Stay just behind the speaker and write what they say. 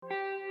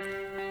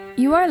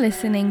You are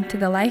listening to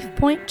the Life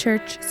Point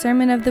Church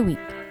Sermon of the Week.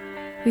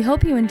 We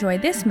hope you enjoy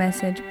this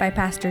message by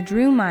Pastor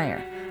Drew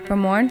Meyer. For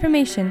more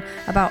information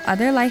about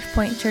other Life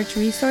Point Church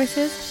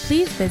resources,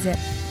 please visit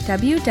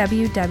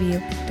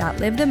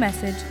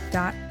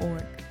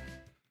www.livethemessage.org.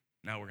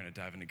 Now we're going to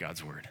dive into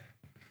God's Word.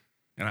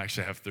 And I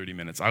actually have 30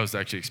 minutes. I was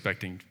actually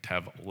expecting to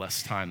have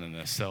less time than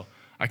this, so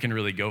I can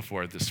really go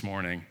for it this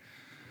morning.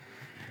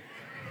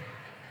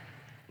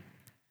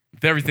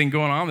 With everything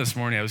going on this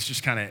morning, I was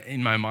just kind of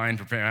in my mind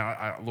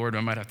preparing. Lord,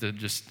 I might have to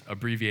just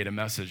abbreviate a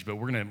message, but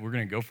we're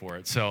gonna go for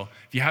it. So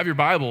if you have your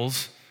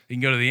Bibles, you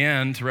can go to the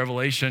end, to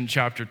Revelation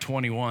chapter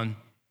 21.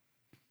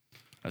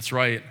 That's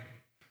right,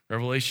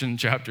 Revelation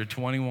chapter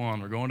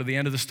 21. We're going to the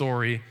end of the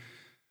story.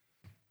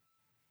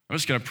 I'm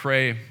just gonna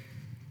pray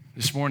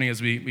this morning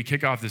as we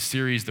kick off this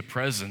series, The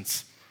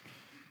Presence.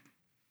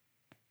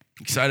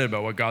 Excited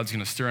about what God's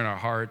gonna stir in our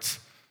hearts.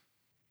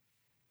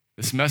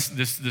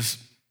 This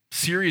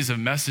series of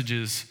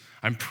messages,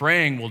 I'm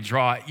praying, will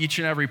draw each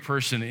and every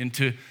person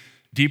into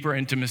deeper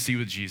intimacy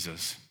with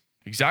Jesus.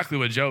 Exactly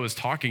what Joe was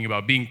talking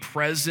about, being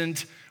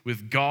present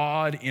with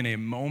God in a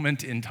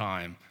moment in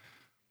time,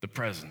 the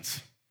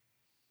presence.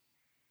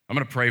 I'm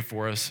going to pray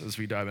for us as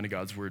we dive into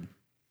God's Word.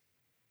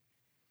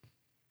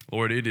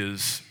 Lord, it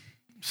is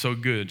so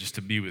good just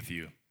to be with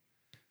you,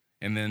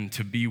 and then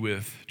to be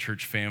with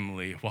church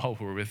family while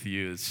we're with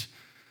you. It's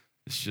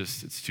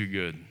too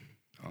good.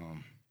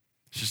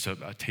 It's just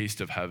a taste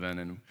of heaven,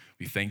 and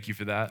we thank you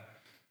for that.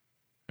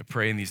 I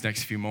pray in these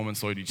next few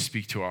moments, Lord, you'd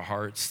speak to our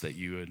hearts, that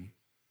you would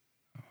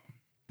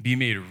be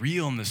made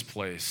real in this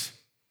place.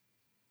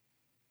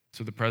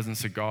 So the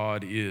presence of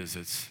God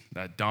it's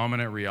that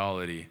dominant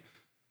reality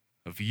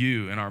of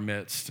you in our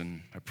midst,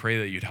 and I pray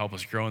that you'd help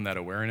us grow in that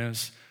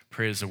awareness.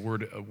 Pray as a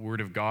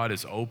word of God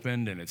is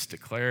opened and it's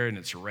declared and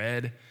it's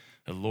read,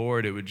 the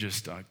Lord, it would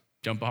just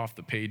jump off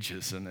the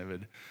pages, and it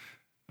would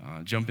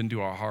jump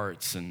into our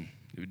hearts, and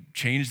it would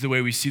change the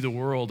way we see the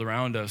world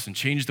around us and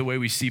change the way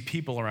we see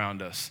people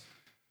around us.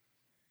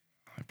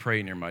 I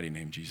pray in your mighty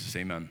name, Jesus.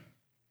 Amen.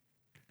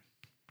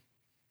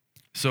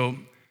 So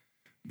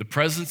the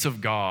presence of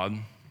God,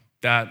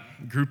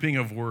 that grouping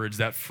of words,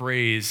 that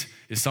phrase,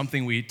 is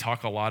something we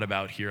talk a lot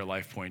about here at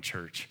Life Point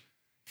Church.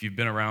 If you've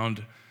been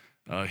around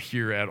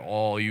here at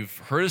all, you've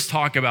heard us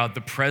talk about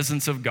the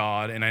presence of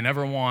God, and I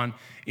never want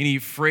any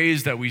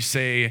phrase that we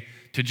say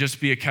to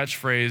just be a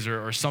catchphrase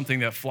or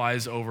something that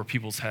flies over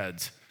people's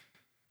heads.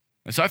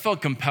 And so I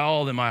felt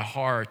compelled in my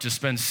heart to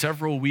spend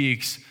several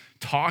weeks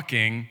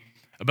talking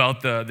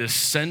about this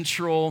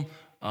central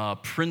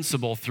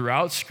principle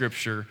throughout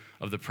Scripture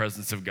of the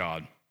presence of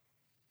God.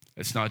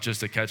 It's not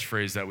just a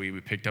catchphrase that we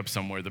picked up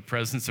somewhere. The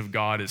presence of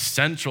God is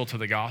central to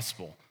the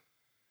gospel.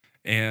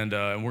 And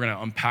we're going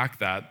to unpack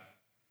that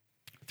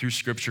through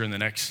Scripture in the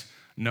next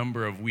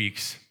number of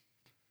weeks.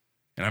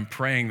 And I'm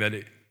praying that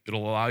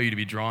it'll allow you to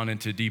be drawn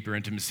into deeper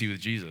intimacy with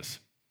Jesus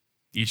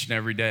each and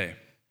every day.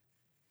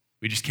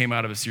 We just came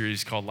out of a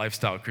series called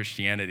Lifestyle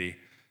Christianity.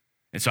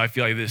 And so I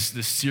feel like this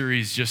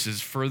series just is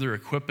further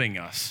equipping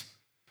us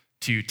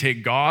to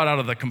take God out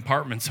of the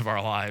compartments of our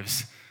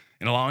lives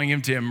and allowing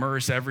him to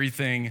immerse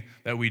everything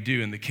that we do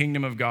in the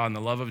kingdom of God and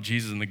the love of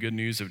Jesus and the good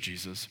news of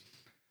Jesus.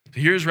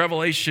 So here's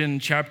Revelation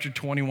chapter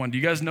 21. Do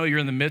you guys know you're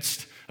in the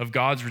midst of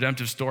God's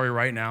redemptive story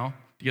right now?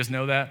 Do you guys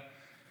know that?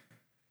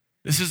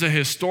 This is a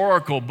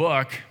historical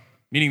book,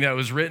 meaning that it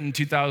was written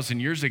 2,000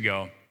 years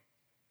ago.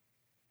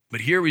 But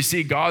here we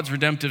see God's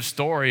redemptive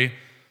story,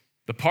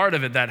 the part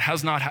of it that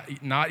has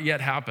not yet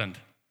happened.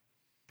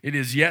 It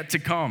is yet to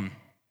come,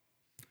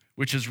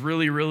 which is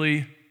really,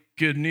 really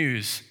good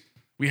news.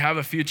 We have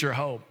a future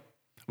hope.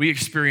 We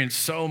experience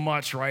so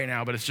much right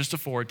now, but it's just a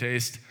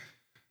foretaste.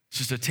 It's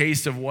just a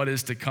taste of what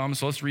is to come.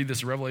 So let's read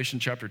this, Revelation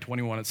chapter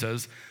 21. It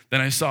says, "Then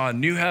I saw a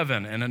new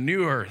heaven and a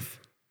new earth.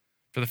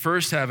 For the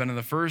first heaven and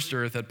the first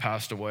earth had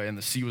passed away, and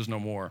the sea was no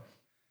more.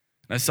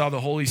 And I saw the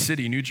holy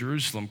city, New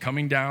Jerusalem,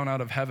 coming down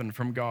out of heaven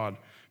from God,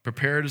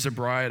 prepared as a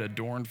bride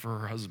adorned for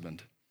her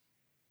husband.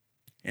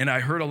 And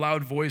I heard a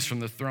loud voice from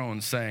the throne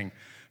saying,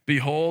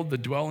 'Behold, the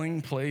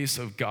dwelling place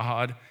of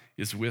God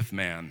is with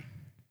man.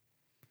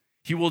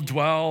 He will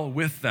dwell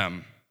with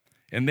them,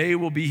 and they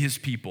will be his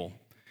people.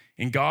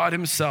 And God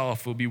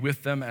himself will be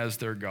with them as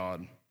their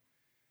God.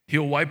 He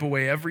will wipe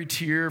away every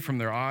tear from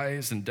their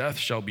eyes, and death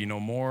shall be no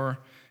more.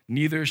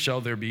 Neither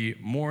shall there be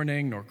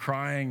mourning, nor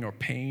crying, nor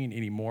pain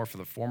anymore, for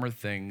the former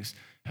things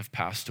have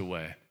passed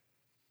away.'"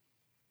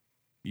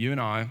 You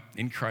and I,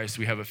 in Christ,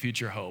 we have a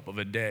future hope of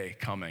a day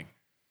coming.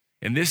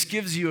 And this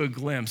gives you a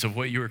glimpse of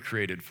what you were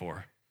created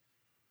for,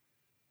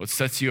 what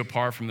sets you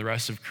apart from the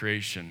rest of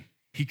creation.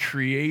 He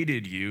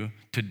created you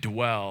to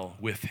dwell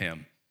with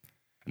him.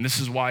 And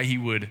this is why he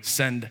would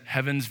send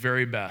heaven's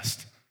very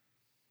best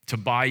to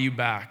buy you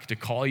back, to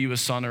call you a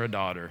son or a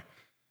daughter,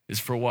 is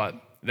for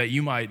what? That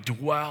you might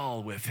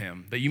dwell with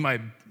him, that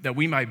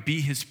we might be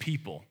his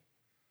people.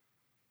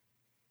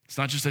 It's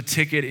not just a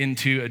ticket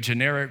into a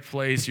generic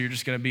place, you're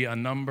just going to be a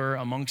number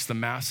amongst the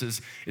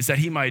masses. It's that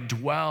he might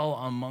dwell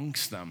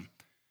amongst them.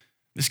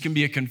 This can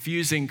be a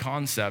confusing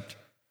concept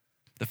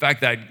The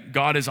fact that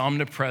God is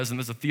omnipresent,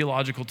 that's a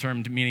theological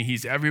term meaning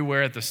he's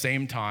everywhere at the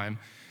same time.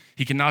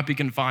 He cannot be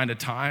confined to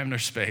time nor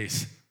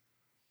space.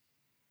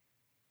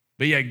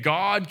 But yet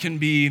God can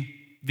be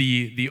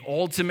the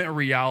ultimate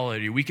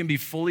reality. We can be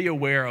fully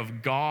aware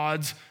of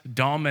God's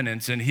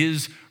dominance and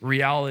his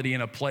reality in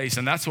a place.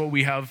 And that's what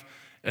we have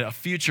a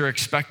future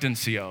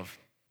expectancy of.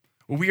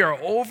 We are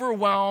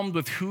overwhelmed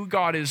with who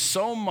God is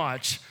so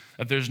much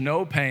that there's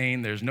no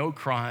pain, there's no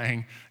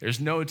crying, there's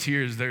no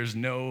tears, there's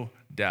no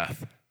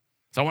death.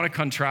 So I want to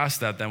contrast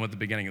that then with the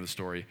beginning of the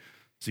story.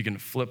 So you can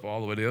flip all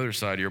the way to the other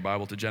side of your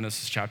Bible to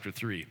Genesis chapter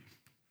 3.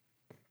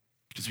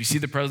 Because we see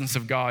the presence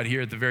of God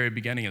here at the very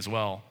beginning as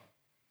well.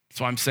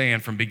 So I'm saying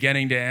from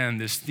beginning to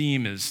end, this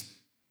theme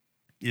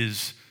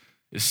is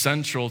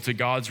central to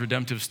God's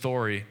redemptive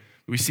story.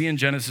 We see in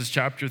Genesis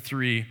chapter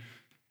 3,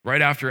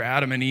 right after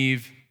Adam and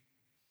Eve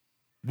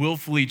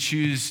willfully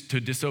choose to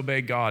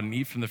disobey God and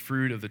eat from the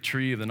fruit of the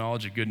tree of the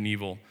knowledge of good and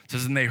evil. It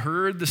says, and they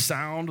heard the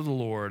sound of the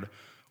Lord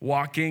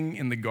walking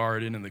in the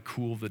garden in the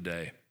cool of the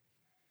day.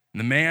 And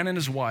the man and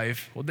his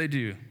wife, what'd they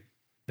do?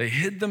 They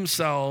hid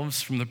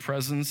themselves from the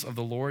presence of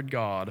the Lord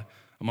God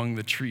among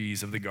the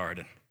trees of the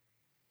garden.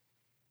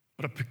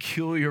 What a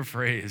peculiar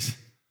phrase,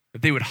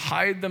 that they would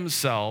hide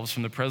themselves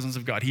from the presence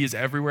of God. He is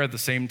everywhere at the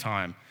same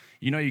time.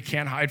 You know, you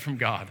can't hide from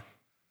God.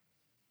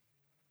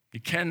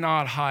 You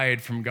cannot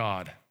hide from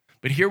God.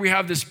 But here we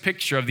have this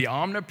picture of the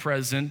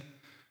omnipresent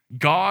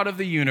God of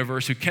the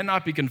universe who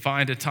cannot be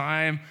confined to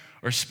time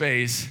or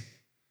space.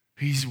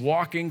 He's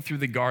walking through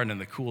the garden in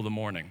the cool of the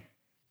morning.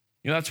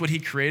 You know, that's what he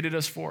created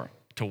us for,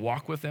 to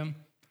walk with him,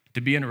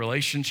 to be in a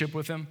relationship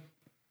with him.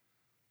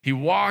 He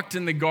walked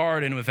in the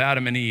garden with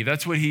Adam and Eve.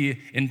 That's what he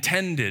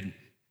intended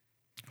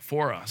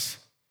for us.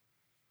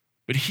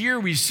 But here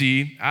we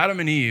see Adam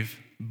and Eve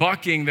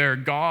bucking their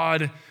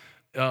God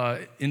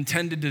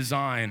intended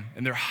design,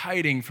 and they're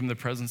hiding from the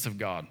presence of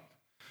God.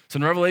 So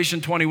in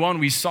Revelation 21,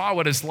 we saw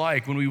what it's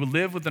like when we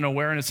live with an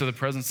awareness of the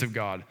presence of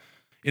God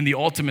in the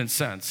ultimate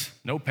sense.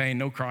 No pain,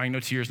 no crying,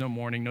 no tears, no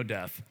mourning, no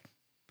death.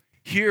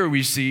 Here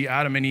we see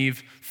Adam and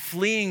Eve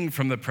fleeing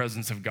from the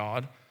presence of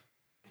God.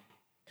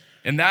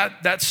 And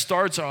that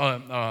starts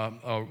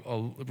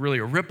really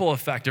a ripple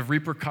effect of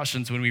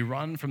repercussions when we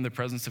run from the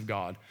presence of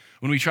God,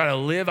 when we try to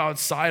live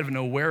outside of an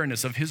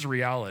awareness of his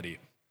reality.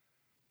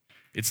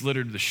 It's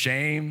littered with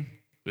shame,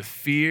 with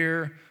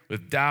fear,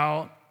 with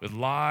doubt, with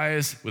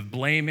lies, with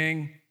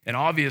blaming. And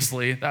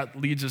obviously,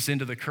 that leads us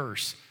into the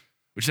curse,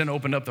 which then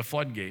opened up the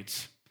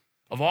floodgates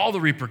of all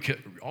the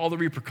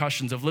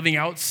repercussions of living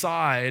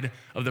outside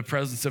of the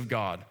presence of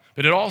God.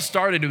 But it all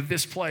started with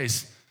this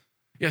place.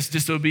 Yes,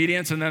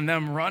 disobedience, and then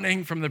them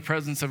running from the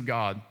presence of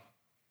God.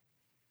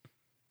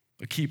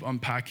 I'll keep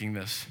unpacking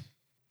this.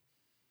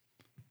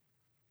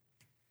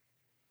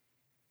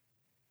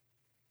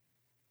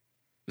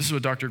 This is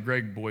what Dr.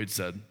 Greg Boyd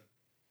said in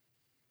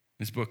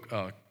his book,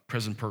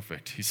 Present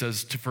Perfect. He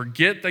says, to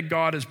forget that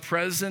God is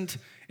present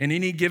in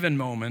any given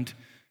moment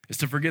is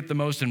to forget the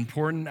most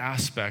important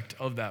aspect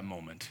of that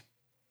moment.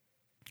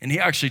 And he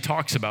actually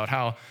talks about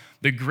how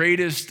the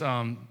greatest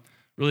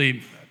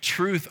really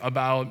truth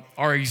about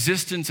our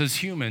existence as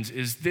humans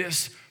is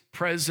this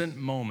present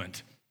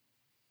moment.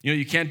 You know,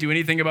 you can't do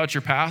anything about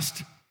your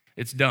past.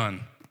 It's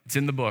done. It's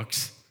in the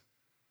books.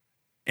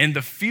 And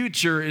the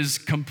future is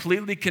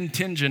completely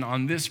contingent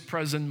on this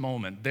present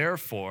moment.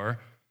 Therefore,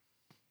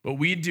 what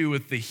we do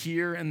with the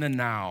here and the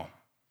now,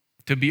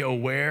 to be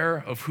aware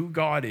of who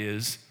God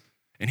is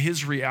and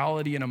his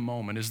reality in a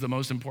moment, is the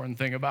most important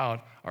thing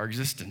about our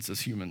existence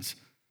as humans.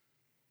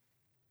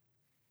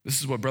 This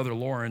is what Brother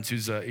Lawrence,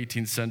 who's an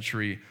 18th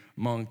century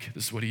monk,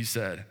 this is what he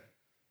said.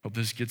 Hope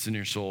this gets in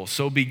your soul.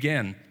 So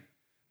begin.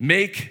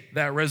 Make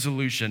that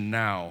resolution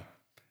now.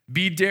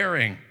 Be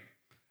daring.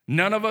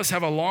 None of us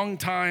have a long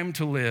time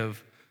to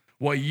live.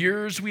 What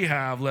years we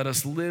have, let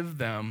us live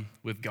them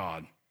with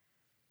God.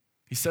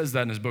 He says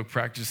that in his book,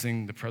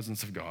 Practicing the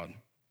Presence of God.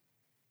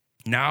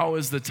 Now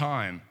is the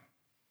time.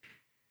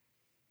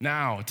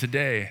 Now,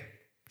 today,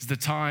 is the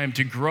time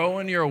to grow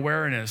in your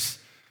awareness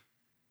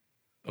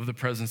of the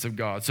presence of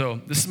God.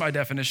 So this is my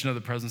definition of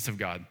the presence of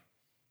God.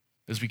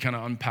 As we kind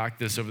of unpack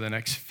this over the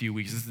next few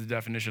weeks, this is the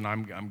definition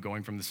I'm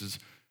going from. This is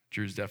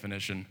Drew's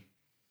definition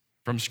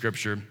from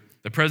Scripture.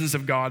 The presence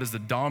of God is the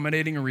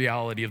dominating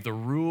reality of the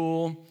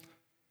rule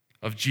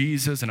of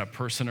Jesus in a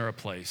person or a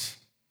place.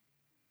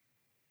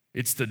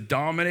 It's the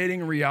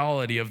dominating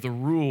reality of the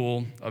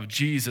rule of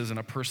Jesus in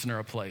a person or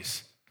a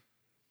place.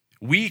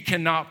 We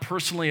cannot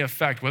personally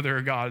affect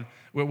whether God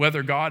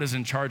is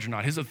in charge or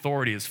not. His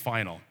authority is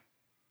final.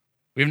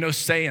 We have no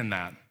say in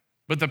that.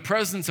 But the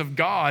presence of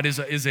God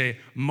is a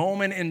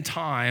moment in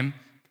time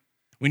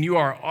when you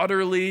are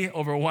utterly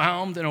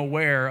overwhelmed and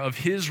aware of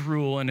his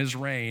rule and his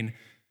reign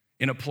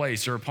in a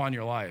place or upon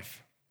your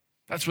life.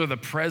 That's where the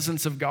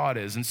presence of God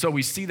is. And so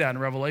we see that in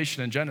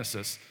Revelation and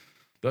Genesis,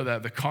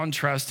 the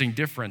contrasting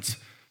difference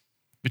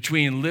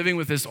between living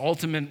with this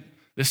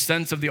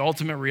sense of the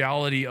ultimate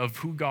reality of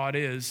who God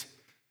is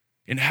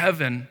in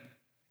heaven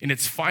in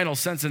its final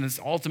sense, in its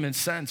ultimate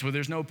sense, where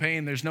there's no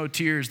pain, there's no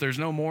tears, there's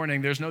no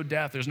mourning, there's no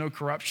death, there's no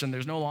corruption,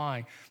 there's no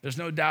lying, there's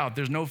no doubt,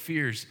 there's no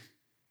fears.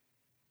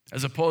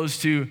 As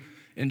opposed to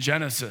in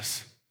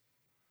Genesis,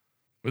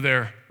 where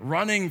they're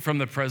running from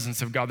the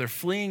presence of God, they're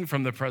fleeing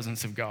from the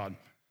presence of God.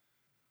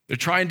 They're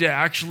trying to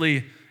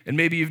actually, and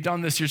maybe you've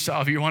done this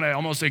yourself, you want to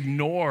almost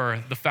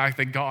ignore the fact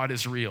that God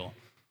is real.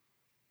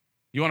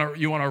 You want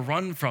to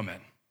run from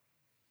it.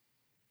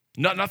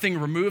 Nothing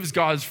removes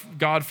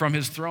God from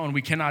his throne.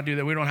 We cannot do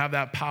that. We don't have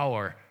that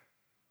power.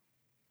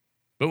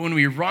 But when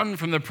we run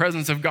from the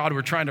presence of God,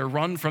 we're trying to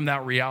run from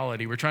that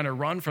reality. We're trying to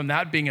run from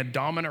that being a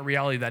dominant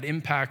reality that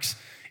impacts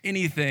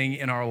anything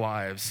in our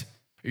lives.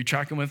 Are you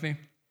tracking with me?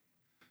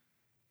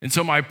 And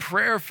so my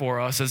prayer for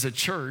us as a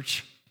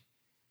church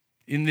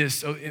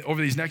over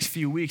these next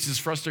few weeks is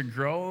for us to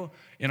grow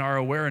in our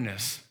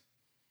awareness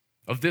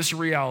of this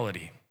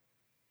reality.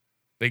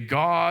 That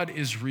God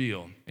is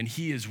real and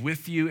he is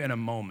with you in a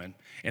moment.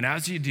 And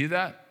as you do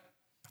that,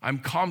 I'm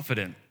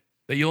confident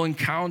that you'll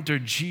encounter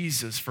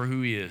Jesus for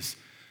who he is,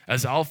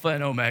 as Alpha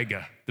and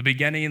Omega, the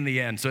beginning and the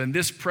end. So in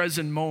this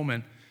present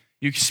moment,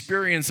 you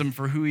experience him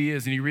for who he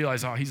is and you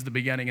realize, oh, he's the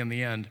beginning and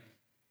the end.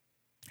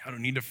 I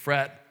don't need to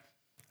fret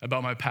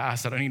about my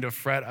past. I don't need to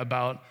fret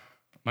about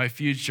my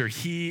future.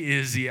 He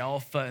is the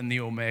Alpha and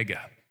the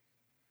Omega.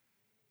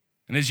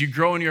 And as you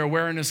grow in your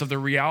awareness of the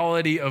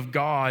reality of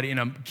God in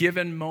a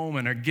given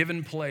moment or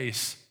given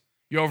place,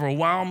 you're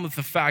overwhelmed with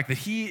the fact that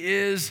he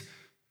is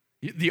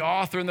the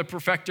author and the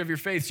perfecter of your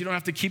faith. So you don't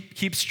have to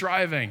keep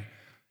striving.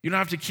 You don't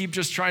have to keep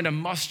just trying to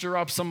muster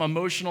up some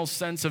emotional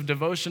sense of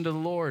devotion to the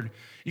Lord.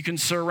 You can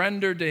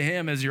surrender to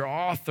him as your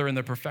author and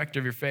the perfecter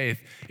of your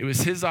faith. It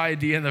was his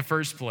idea in the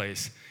first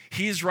place.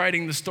 He's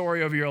writing the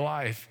story of your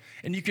life.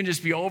 And you can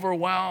just be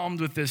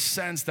overwhelmed with this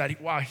sense that,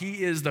 wow,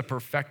 he is the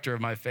perfecter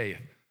of my faith.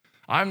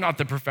 I'm not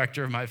the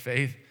perfecter of my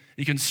faith.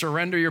 You can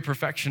surrender your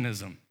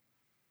perfectionism.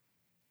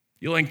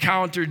 You'll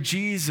encounter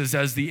Jesus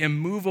as the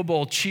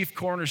immovable chief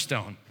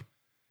cornerstone.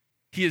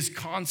 He is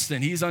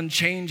constant. He's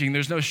unchanging.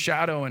 There's no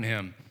shadow in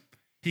him.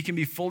 He can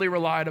be fully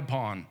relied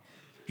upon.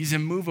 He's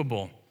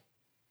immovable.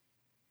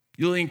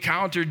 You'll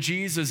encounter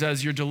Jesus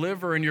as your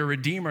deliverer and your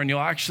redeemer, and you'll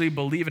actually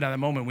believe it at that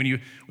moment. When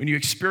you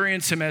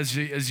experience him as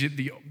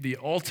the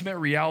ultimate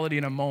reality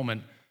in a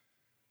moment,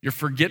 your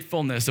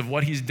forgetfulness of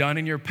what he's done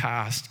in your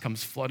past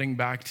comes flooding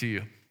back to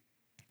you.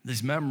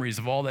 These memories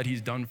of all that he's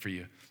done for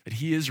you, that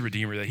he is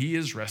redeemer, that he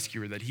is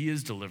rescuer, that he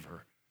is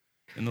deliverer.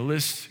 And the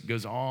list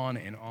goes on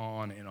and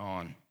on and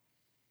on.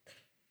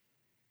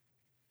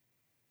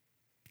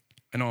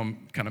 I know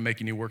I'm kind of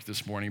making you work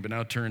this morning, but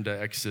now turn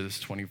to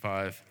Exodus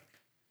 25.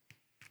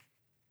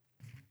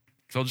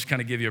 So I'll just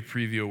kind of give you a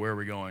preview of where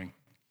we're going.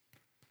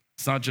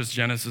 It's not just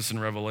Genesis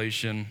and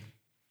Revelation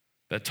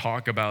that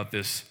talk about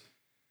this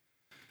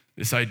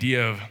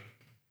idea of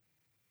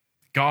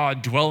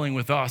God dwelling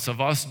with us,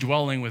 of us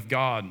dwelling with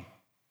God,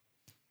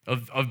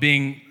 of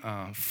being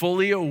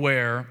fully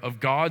aware of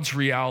God's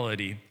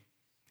reality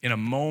in a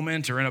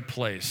moment or in a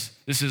place.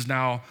 This is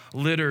now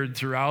littered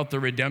throughout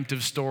the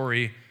redemptive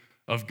story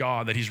of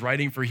God that he's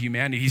writing for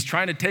humanity. He's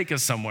trying to take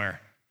us somewhere.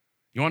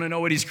 You want to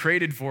know what he's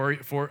created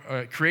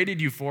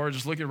you for?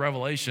 Just look at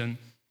Revelation.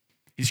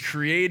 He's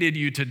created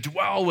you to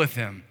dwell with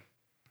him.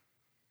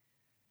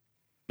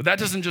 But that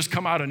doesn't just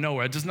come out of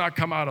nowhere. It does not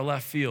come out of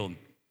left field.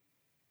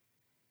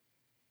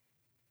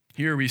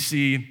 Here we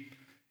see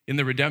in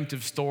the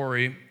redemptive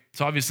story,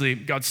 so obviously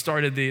God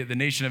started the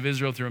nation of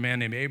Israel through a man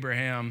named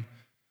Abraham.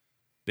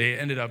 They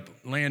ended up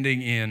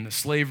landing in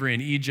slavery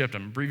in Egypt.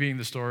 I'm abbreviating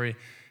the story.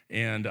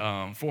 And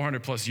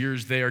 400 plus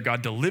years there,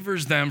 God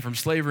delivers them from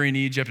slavery in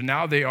Egypt. And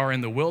now they are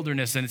in the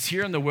wilderness. And it's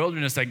here in the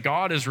wilderness that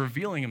God is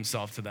revealing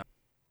himself to them.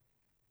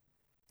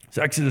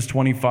 So Exodus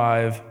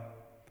 25,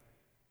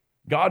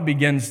 God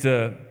begins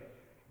to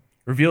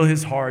reveal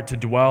his heart to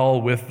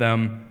dwell with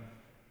them.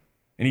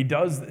 And he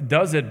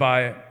does it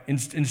by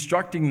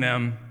instructing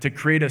them to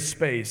create a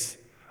space,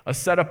 a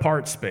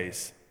set-apart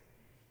space.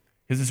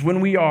 Because it's when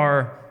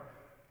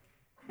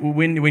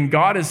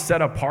God is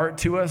set apart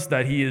to us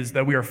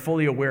that we are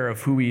fully aware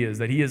of who he is,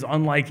 that he is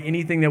unlike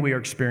anything that we are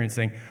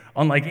experiencing,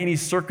 unlike any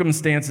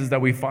circumstances that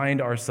we find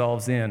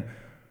ourselves in.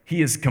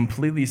 He is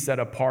completely set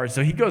apart.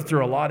 So he goes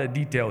through a lot of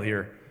detail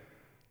here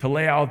to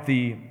lay out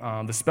the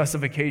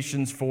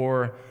specifications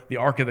for the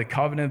Ark of the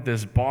Covenant,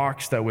 this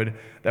box that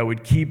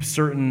would keep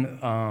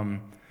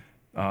certain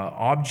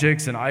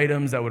objects and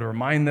items that would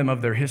remind them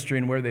of their history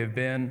and where they've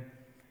been.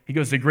 He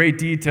goes to great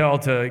detail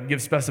to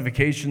give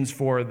specifications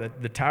for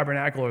the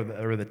tabernacle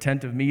or the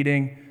tent of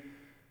meeting.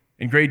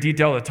 In great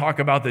detail to talk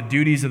about the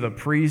duties of the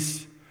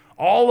priests.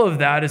 All of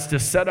that is to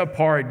set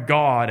apart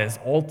God as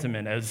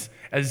ultimate,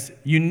 as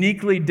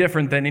uniquely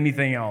different than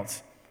anything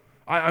else.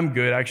 I'm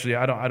good, actually.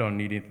 I don't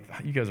need it.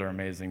 You guys are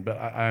amazing, but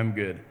I'm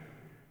good.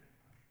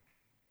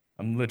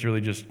 I'm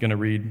literally just going to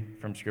read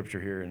from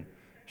Scripture here and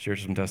share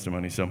some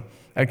testimony. So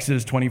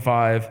Exodus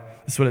 25,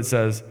 this is what it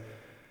says.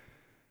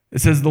 It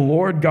says, "The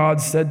Lord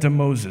God said to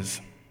Moses,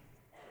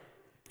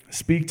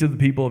 'Speak to the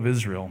people of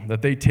Israel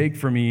that they take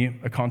for me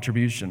a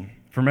contribution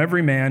from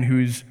every man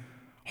whose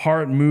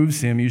heart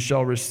moves him, you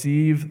shall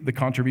receive the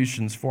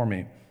contributions for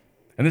me.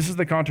 And this is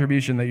the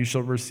contribution that you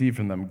shall receive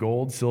from them: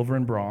 gold, silver,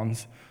 and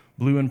bronze,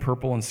 blue and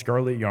purple and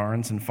scarlet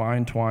yarns, and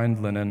fine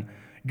twined linen,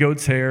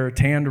 goat's hair,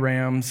 tanned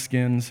ram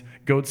skins,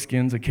 goat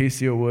skins,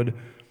 acacia wood,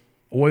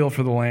 oil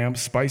for the lamp,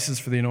 spices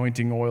for the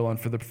anointing oil and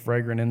for the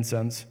fragrant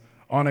incense,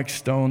 onyx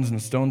stones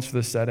and stones for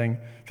the setting,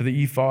 for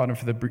the ephod and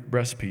for the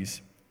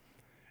breastpiece.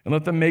 And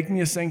let them make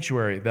me a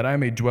sanctuary, that I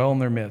may dwell in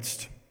their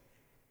midst,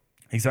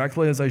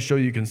 exactly as I show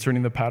you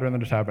concerning the pattern of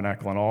the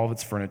tabernacle and all of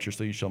its furniture,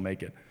 so you shall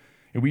make it.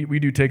 And we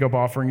do take up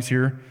offerings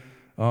here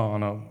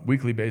on a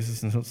weekly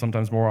basis and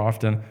sometimes more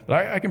often.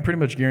 But I can pretty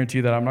much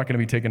guarantee that I'm not going to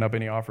be taking up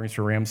any offerings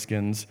for ram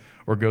skins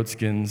or goat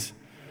skins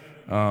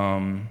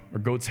or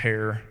goat's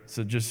hair.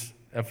 So just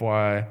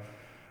FYI.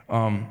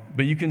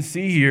 But you can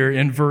see here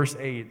in verse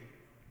 8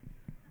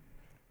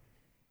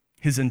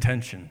 his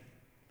intention.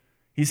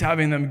 He's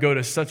having them go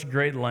to such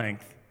great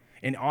length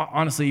and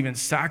honestly even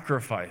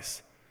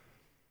sacrifice.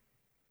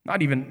 Not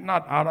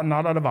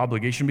out of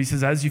obligation, but he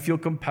says, as you feel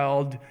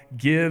compelled,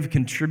 give,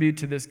 contribute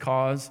to this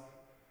cause.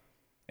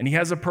 And he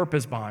has a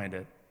purpose behind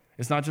it.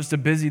 It's not just to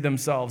busy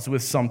themselves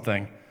with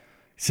something. He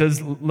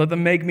says, let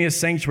them make me a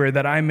sanctuary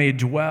that I may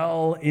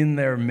dwell in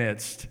their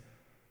midst.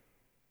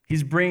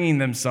 He's bringing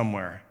them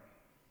somewhere.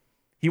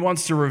 He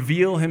wants to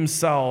reveal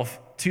himself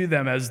to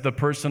them as the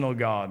personal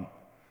God,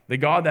 the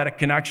God that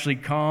can actually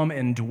come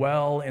and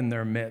dwell in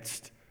their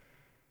midst.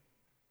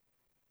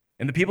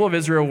 And the people of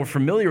Israel were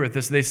familiar with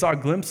this. They saw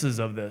glimpses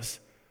of this.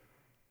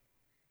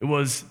 It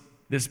was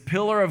this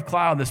pillar of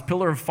cloud, this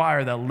pillar of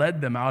fire that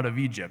led them out of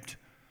Egypt.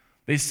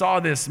 They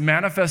saw this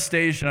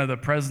manifestation of the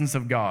presence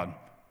of God,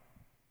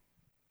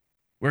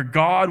 where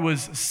God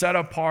was set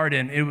apart,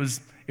 and it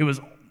was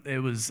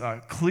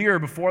clear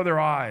before their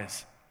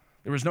eyes.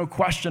 There was no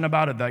question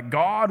about it that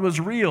God was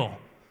real.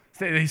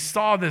 They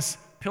saw this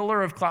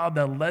pillar of cloud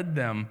that led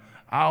them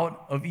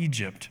out of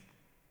Egypt.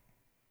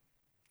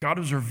 God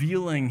was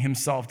revealing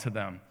himself to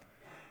them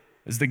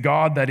as the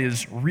God that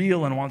is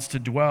real and wants to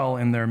dwell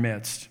in their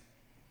midst.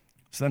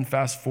 So then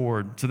fast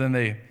forward.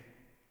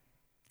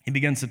 He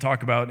begins to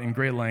talk about in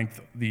great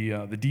length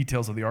the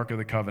details of the Ark of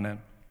the Covenant.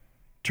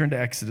 Turn to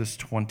Exodus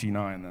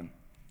 29 then.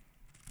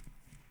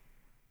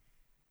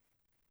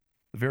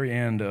 The very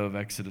end of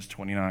Exodus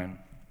 29.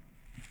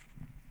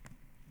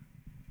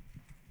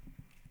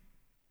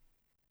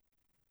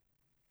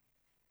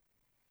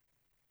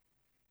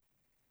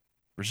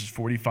 Verses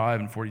 45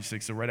 and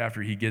 46. So right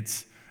after he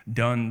gets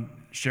done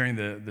sharing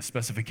the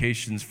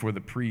specifications for the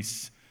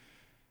priests,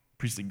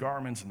 priestly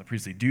garments and the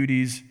priestly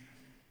duties,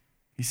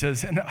 he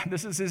says, and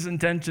this is his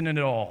intention in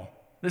it all.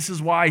 This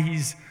is why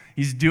he's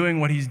doing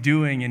what he's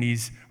doing, and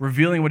he's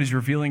revealing what he's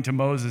revealing to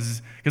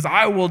Moses, because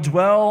I will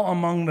dwell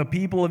among the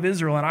people of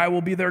Israel, and I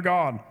will be their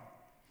God.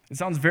 It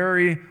sounds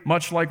very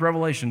much like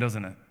Revelation,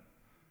 doesn't it?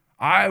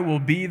 I will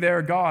be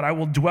their God. I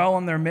will dwell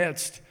in their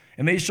midst,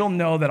 and they shall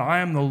know that I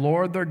am the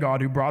Lord their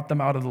God who brought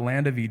them out of the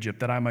land of Egypt,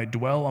 that I might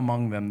dwell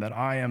among them, that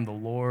I am the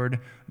Lord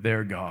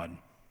their God.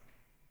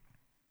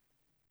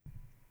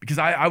 Because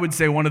I would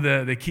say one of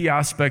the key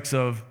aspects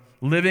of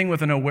living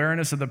with an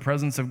awareness of the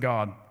presence of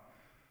God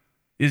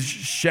is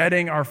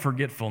shedding our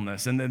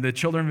forgetfulness. And the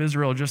children of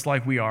Israel, just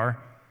like we are,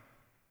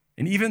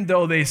 and even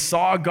though they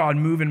saw God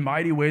move in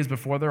mighty ways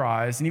before their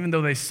eyes, and even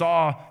though they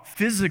saw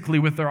physically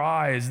with their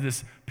eyes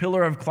this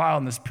pillar of cloud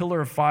and this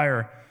pillar of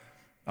fire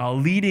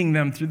leading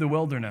them through the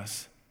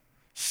wilderness,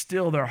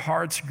 still their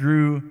hearts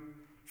grew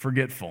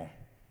forgetful.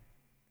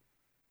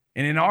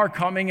 And in our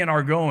coming and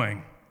our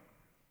going,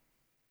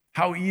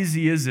 how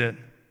easy is it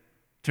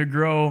to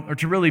grow, or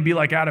to really be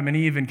like Adam and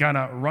Eve and kind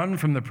of run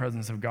from the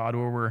presence of God,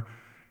 where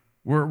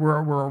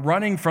we're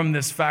running from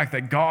this fact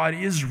that God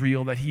is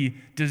real, that he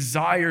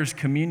desires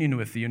communion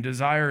with you and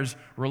desires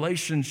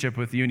relationship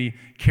with you, and he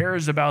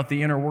cares about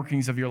the inner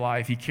workings of your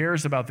life. He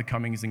cares about the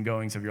comings and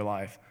goings of your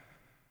life.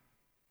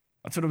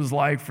 That's what it was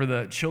like for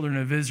the children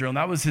of Israel, and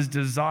that was his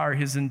desire,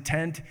 his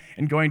intent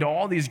in going to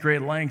all these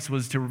great lengths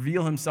was to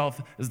reveal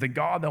himself as the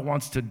God that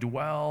wants to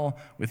dwell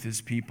with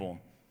his people.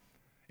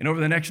 And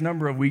over the next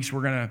number of weeks,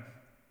 we're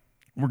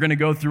going to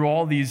go through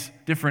all these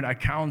different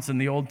accounts in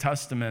the Old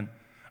Testament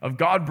of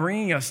God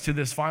bringing us to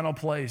this final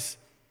place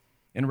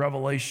in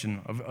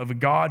Revelation, of a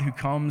God who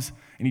comes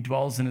and he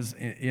dwells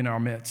in our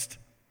midst.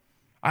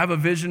 I have a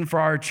vision for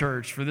our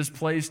church, for this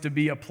place to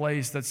be a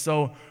place that's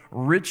so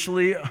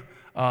richly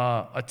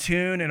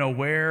attuned and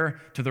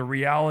aware to the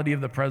reality of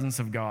the presence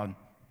of God.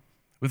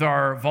 With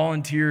our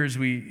volunteers,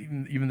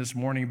 even this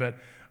morning, but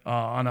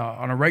on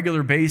a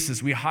regular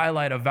basis, we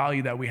highlight a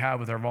value that we have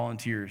with our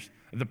volunteers.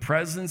 The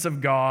presence of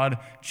God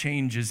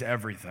changes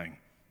everything.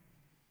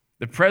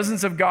 The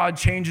presence of God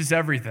changes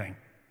everything.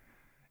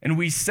 And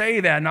we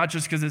say that not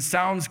just because it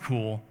sounds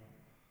cool,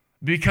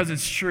 because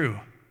it's true.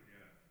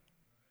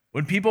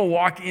 When people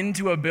walk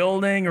into a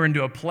building or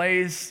into a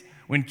place,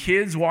 when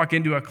kids walk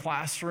into a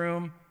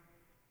classroom,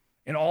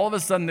 and all of a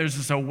sudden there's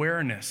this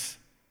awareness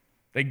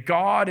that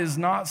God is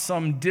not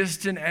some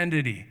distant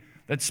entity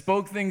that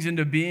spoke things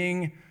into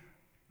being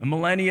a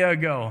millennia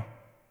ago,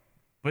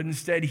 but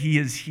instead he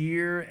is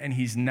here and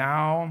he's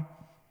now,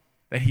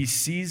 that he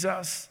sees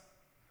us,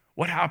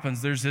 what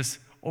happens? There's this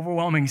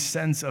overwhelming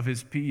sense of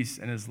his peace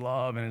and his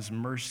love and his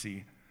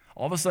mercy.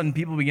 All of a sudden,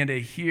 people begin to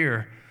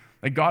hear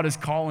that God is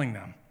calling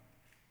them.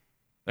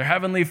 Their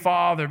heavenly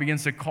Father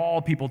begins to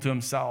call people to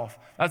himself.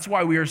 That's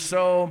why we are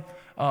so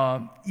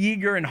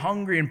eager and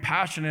hungry and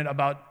passionate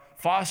about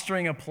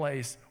fostering a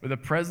place where the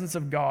presence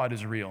of God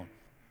is real.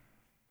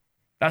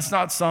 That's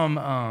not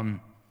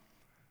some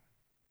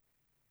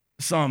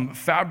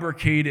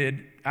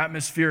fabricated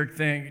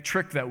atmospheric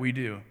trick that we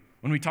do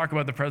when we talk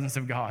about the presence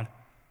of God.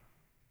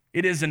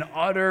 It is an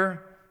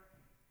utter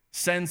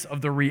sense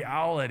of the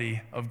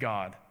reality of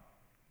God,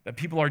 that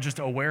people are just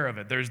aware of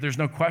it. There's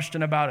no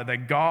question about it,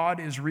 that God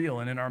is real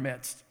and in our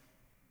midst.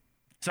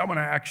 So I'm going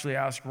to actually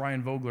ask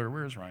Ryan Vogler.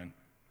 Where's Ryan?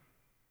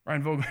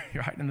 Ryan Vogler,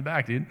 you're hiding in the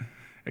back, dude.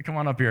 Hey, come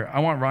on up here. I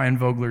want Ryan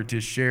Vogler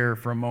to share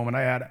for a moment.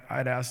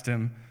 I'd asked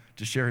him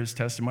to share his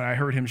testimony. I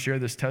heard him share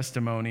this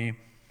testimony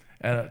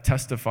at a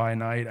Testify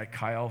night at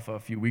Chi Alpha a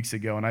few weeks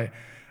ago, and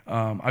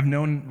I've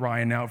known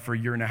Ryan now for a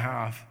year and a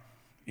half,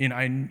 and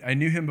I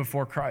knew him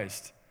before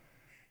Christ,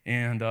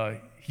 and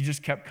he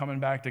just kept coming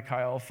back to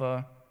Chi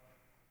Alpha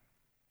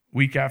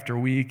week after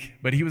week,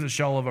 but he was a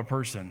shell of a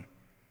person,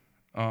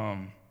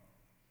 and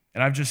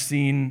I've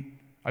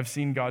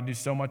seen God do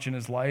so much in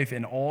his life,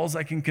 and all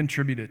I can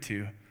contribute it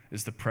to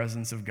is the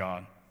presence of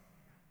God.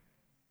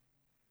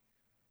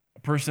 A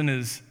person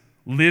is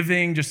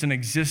living just an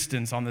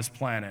existence on this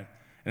planet,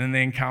 and then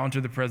they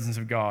encounter the presence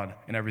of God,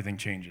 and everything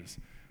changes.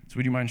 So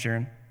would you mind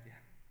sharing?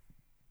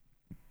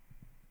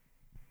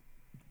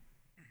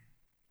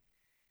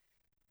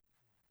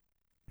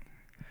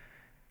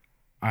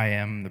 I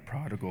am the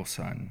prodigal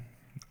son.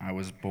 I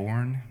was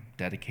born,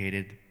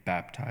 dedicated,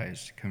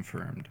 baptized,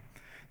 confirmed,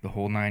 the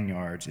whole 9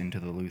 yards into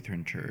the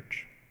Lutheran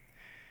Church.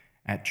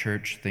 At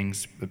church,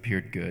 things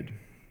appeared good.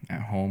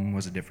 At home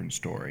was a different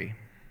story.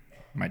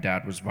 My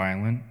dad was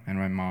violent, and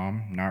my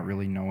mom, not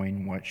really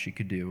knowing what she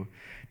could do,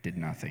 did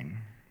nothing.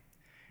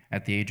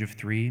 At the age of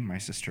 3, my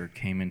sister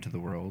came into the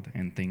world,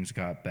 and things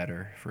got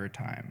better for a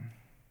time.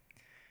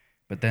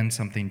 But then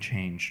something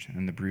changed,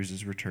 and the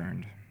bruises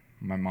returned.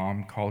 My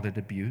mom called it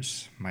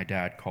abuse. My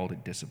dad called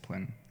it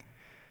discipline.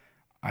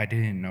 I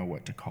didn't know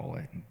what to call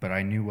it, but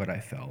I knew what I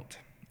felt.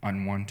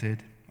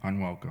 Unwanted,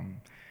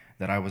 unwelcome,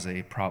 that I was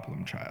a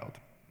problem child,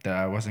 that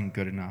I wasn't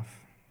good enough,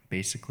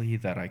 basically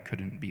that I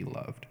couldn't be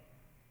loved.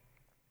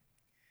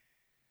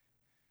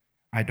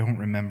 I don't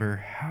remember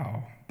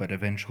how, but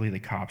eventually the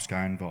cops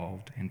got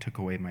involved and took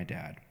away my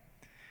dad.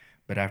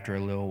 But after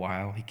a little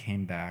while, he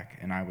came back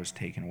and I was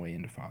taken away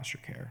into foster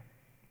care.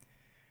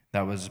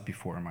 That was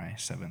before my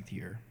 7th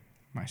year.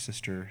 My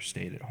sister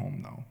stayed at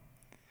home though.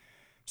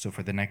 So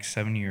for the next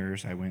 7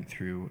 years, I went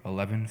through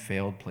 11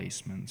 failed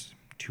placements.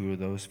 2 of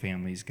those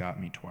families got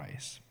me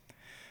twice.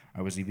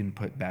 I was even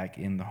put back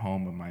in the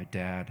home of my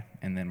dad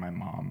and then my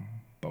mom.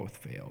 Both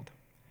failed.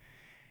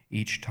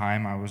 Each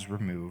time I was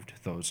removed,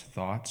 those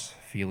thoughts,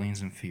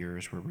 feelings, and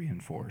fears were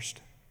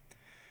reinforced.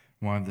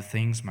 One of the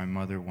things my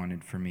mother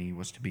wanted for me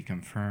was to be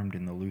confirmed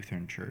in the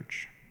Lutheran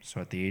Church. So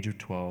at the age of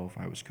 12,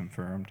 I was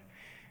confirmed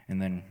and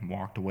then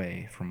walked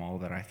away from all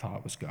that I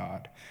thought was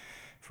God,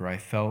 for I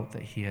felt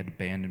that he had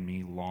abandoned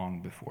me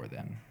long before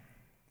then.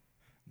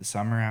 The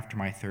summer after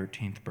my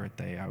 13th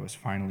birthday, I was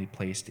finally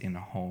placed in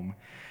a home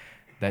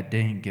that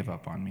didn't give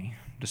up on me,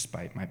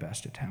 despite my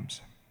best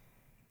attempts.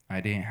 I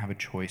didn't have a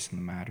choice in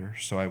the matter,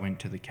 so I went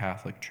to the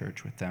Catholic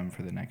Church with them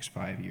for the next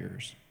 5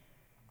 years.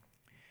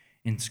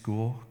 In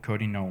school,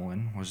 Cody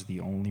Nolan was the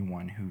only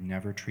one who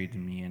never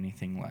treated me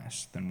anything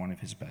less than one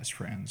of his best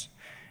friends,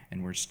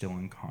 and we're still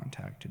in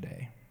contact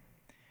today.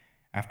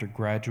 After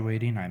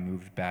graduating, I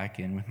moved back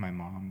in with my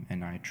mom,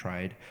 and I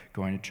tried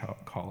going to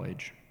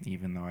college,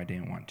 even though I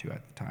didn't want to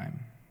at the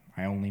time.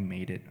 I only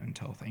made it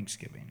until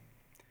Thanksgiving.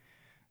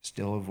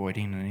 Still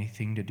avoiding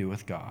anything to do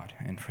with God,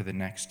 and for the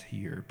next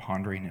year,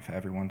 pondering if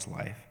everyone's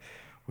life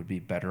would be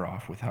better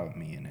off without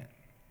me in it.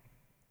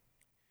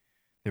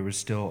 There was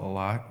still a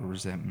lot of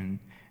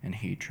resentment and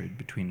hatred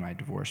between my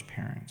divorced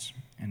parents,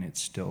 and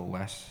it's still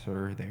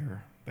lesser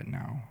there, but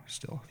now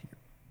still here.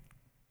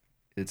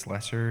 It's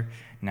lesser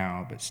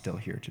now, but still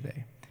here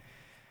today.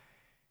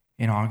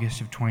 In August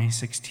of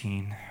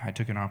 2016, I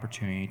took an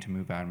opportunity to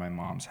move out of my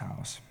mom's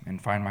house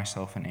and find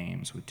myself in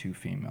Ames with 2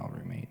 female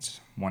roommates.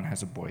 One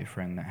has a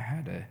boyfriend that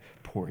had a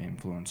poor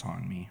influence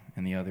on me,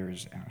 and the other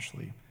is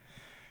Ashley.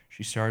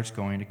 She starts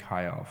going to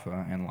Chi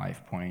Alpha and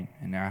Life Point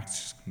and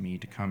asks me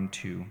to come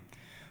too,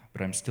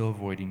 but I'm still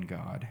avoiding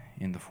God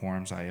in the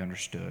forms I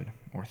understood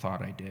or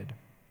thought I did.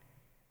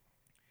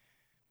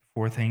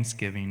 Before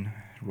Thanksgiving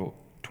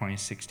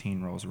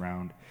 2016 rolls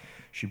around,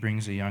 she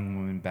brings a young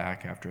woman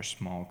back after a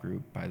small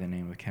group by the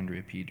name of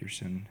Kendria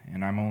Peterson,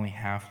 and I'm only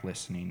half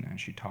listening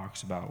as she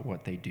talks about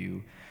what they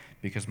do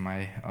because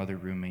my other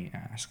roommate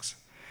asks,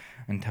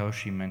 until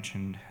she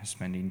mentioned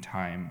spending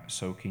time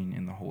soaking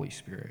in the Holy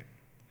Spirit,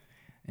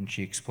 and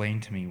she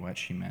explained to me what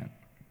she meant.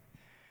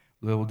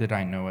 Little did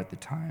I know at the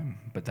time,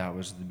 but that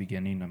was the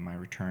beginning of my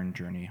return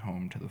journey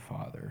home to the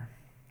Father.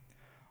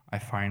 I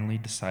finally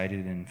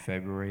decided in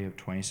February of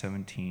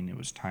 2017 it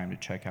was time to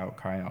check out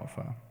Chi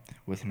Alpha,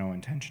 with no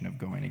intention of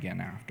going again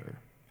after.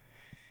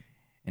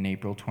 In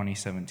April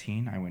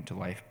 2017, I went to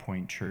Life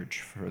Point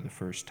Church for the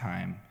first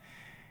time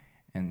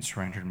and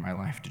surrendered my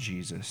life to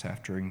Jesus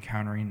after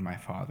encountering my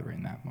Father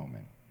in that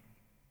moment.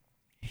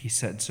 He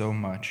said so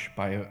much,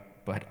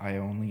 but I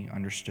only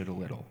understood a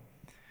little.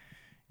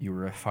 You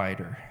are a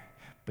fighter,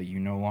 but you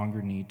no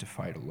longer need to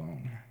fight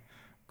alone.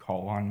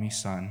 Call on me,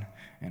 son,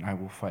 and I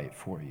will fight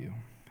for you.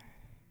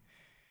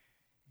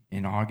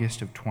 In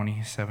August of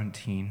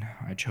 2017,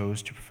 I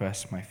chose to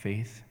profess my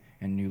faith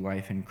and new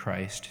life in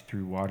Christ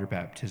through water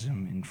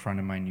baptism in front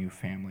of my new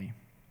family.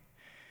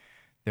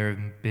 There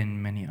have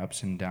been many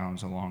ups and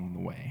downs along the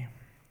way.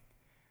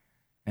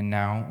 And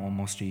now,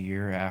 almost a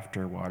year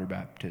after water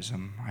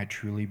baptism, I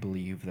truly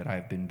believe that I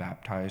have been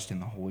baptized in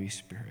the Holy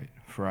Spirit,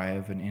 for I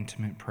have an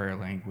intimate prayer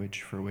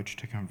language for which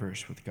to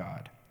converse with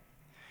God.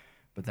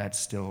 But that's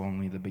still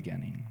only the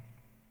beginning.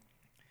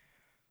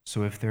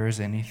 So if there is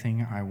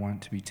anything I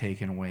want to be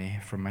taken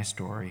away from my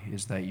story,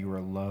 is that you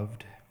are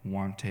loved,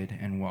 wanted,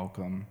 and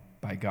welcome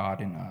by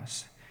God in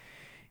us,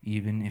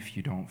 even if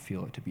you don't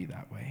feel it to be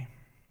that way.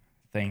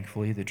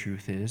 Thankfully, the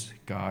truth is,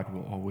 God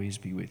will always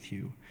be with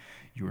you.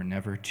 You are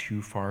never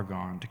too far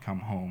gone to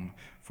come home,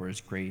 for his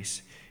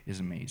grace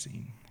is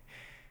amazing.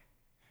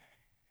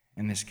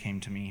 And this came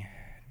to me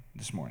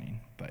this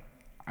morning, but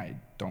I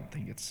don't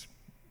think it's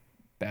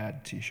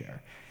bad to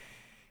share.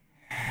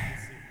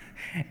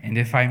 And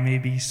if I may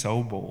be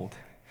so bold,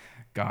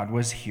 God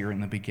was here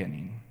in the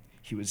beginning.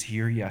 He was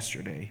here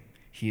yesterday.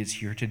 He is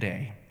here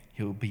today.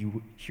 He'll be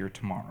here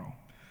tomorrow.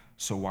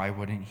 So why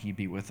wouldn't he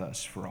be with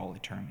us for all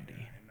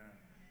eternity?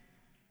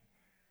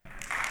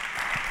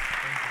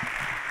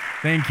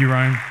 Thank you,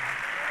 Ryan.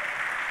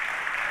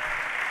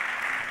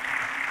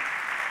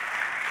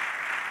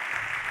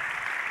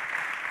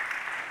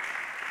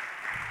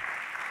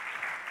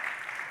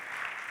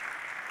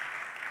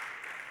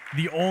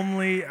 The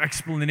only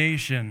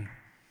explanation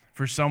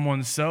for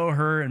someone so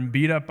hurt and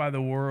beat up by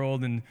the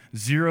world and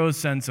zero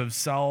sense of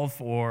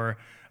self or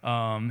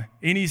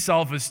any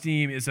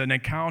self-esteem is an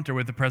encounter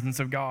with the presence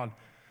of God.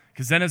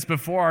 Because then it's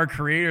before our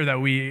Creator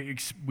that we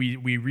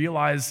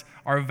realize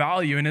our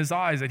value in his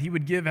eyes, that he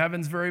would give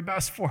heaven's very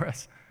best for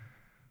us,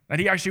 that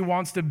he actually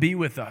wants to be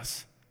with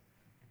us.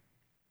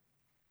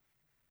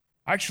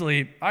 I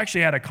actually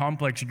had a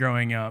complex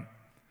growing up.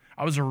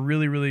 I was a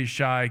really, really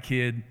shy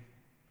kid.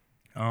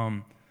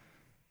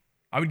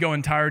 I would go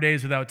entire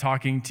days without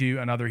talking to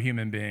another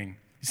human being.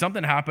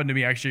 Something happened to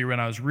me actually when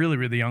I was really,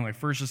 really young, like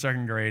first or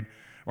second grade,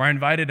 where I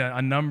invited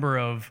a number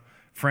of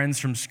friends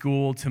from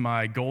school to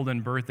my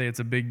golden birthday. It's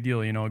a big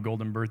deal, a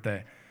golden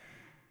birthday.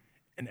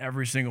 And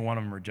every single one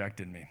of them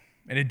rejected me.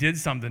 And it did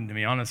something to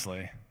me,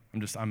 honestly.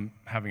 I'm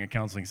having a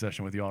counseling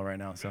session with you all right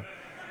now, so.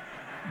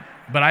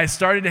 But I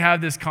started to have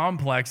this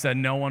complex that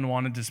no one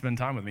wanted to spend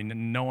time with me.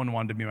 No one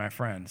wanted to be my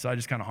friend. So I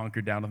just kind of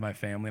hunkered down with my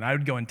family. And I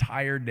would go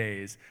entire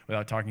days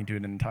without talking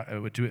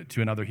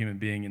to another human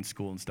being in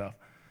school and stuff.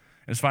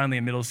 It was finally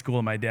in middle school,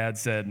 and my dad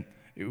said,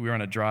 we were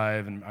on a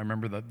drive, and I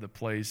remember the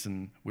place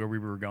and where we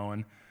were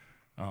going.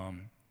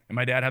 And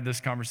my dad had this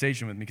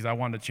conversation with me because I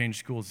wanted to change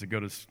schools to go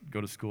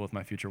to school with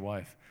my future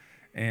wife.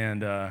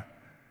 And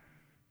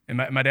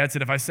my dad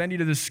said, if I send you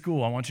to this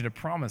school, I want you to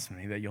promise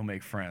me that you'll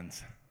make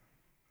friends.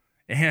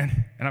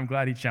 And I'm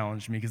glad he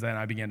challenged me, because then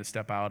I began to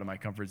step out of my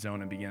comfort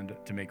zone and began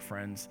to make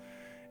friends.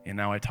 And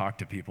now I talk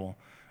to people.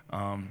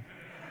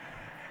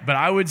 But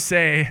I would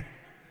say,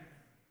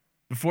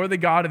 before the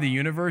God of the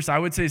universe, I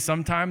would say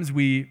sometimes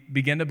we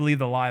begin to believe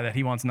the lie that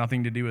he wants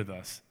nothing to do with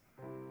us.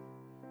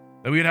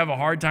 That we would have a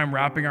hard time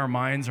wrapping our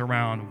minds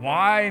around,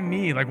 why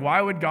me? Like,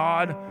 why would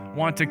God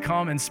want to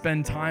come and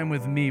spend time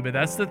with me? But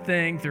that's the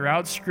thing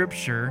throughout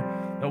Scripture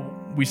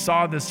that we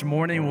saw this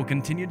morning and we'll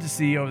continue to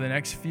see over the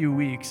next few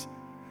weeks,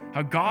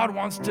 how God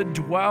wants to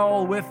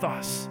dwell with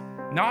us,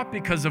 not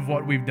because of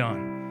what we've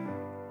done,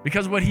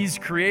 because what he's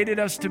created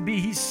us to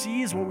be. He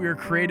sees what we were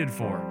created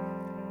for.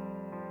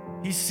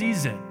 He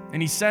sees it,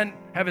 and he sent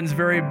heaven's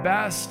very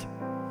best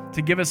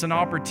to give us an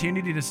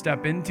opportunity to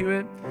step into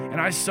it.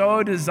 And I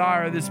so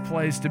desire this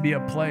place to be a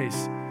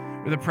place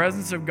where the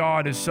presence of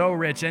God is so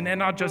rich, and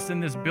not just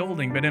in this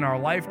building, but in our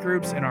life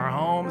groups, in our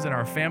homes, in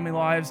our family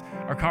lives,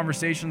 our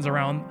conversations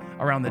around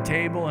the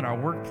table, in our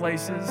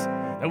workplaces,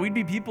 that we'd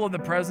be people of the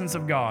presence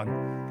of God.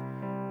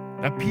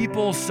 That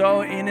people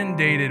so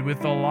inundated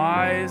with the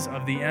lies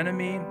of the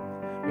enemy,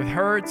 with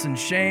hurts and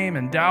shame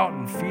and doubt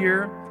and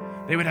fear,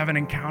 they would have an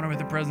encounter with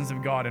the presence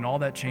of God, and all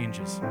that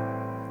changes.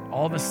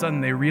 All of a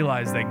sudden they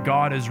realize that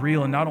God is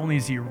real, and not only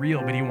is he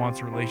real, but he wants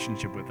a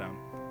relationship with them.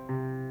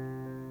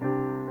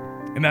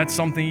 And that's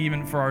something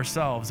even for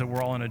ourselves, that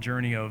we're all on a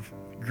journey of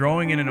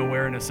growing in an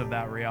awareness of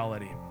that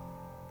reality.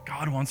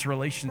 God wants a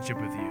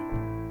relationship with you.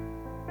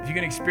 If you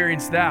can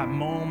experience that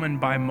moment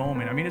by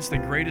moment, it's the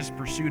greatest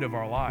pursuit of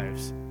our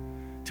lives.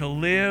 To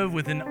live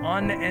with an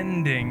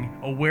unending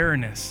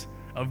awareness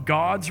of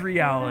God's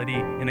reality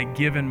in a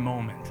given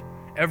moment,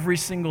 every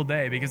single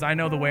day, because I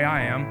know the way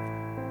I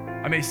am.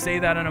 I may say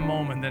that in a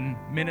moment, then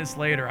minutes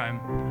later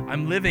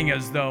I'm living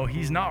as though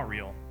he's not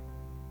real,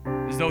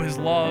 as though his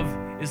love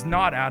is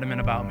not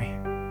adamant about me.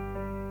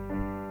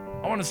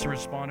 I want us to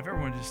respond. If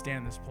everyone would just stand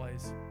in this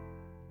place,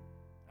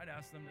 I'd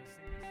ask them to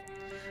sing this song.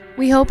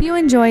 We hope you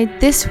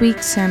enjoyed this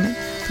week's sermon.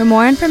 For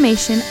more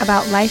information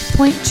about Life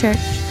Point Church,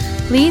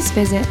 please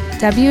visit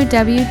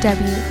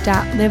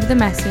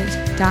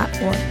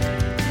www.livethemessage.org.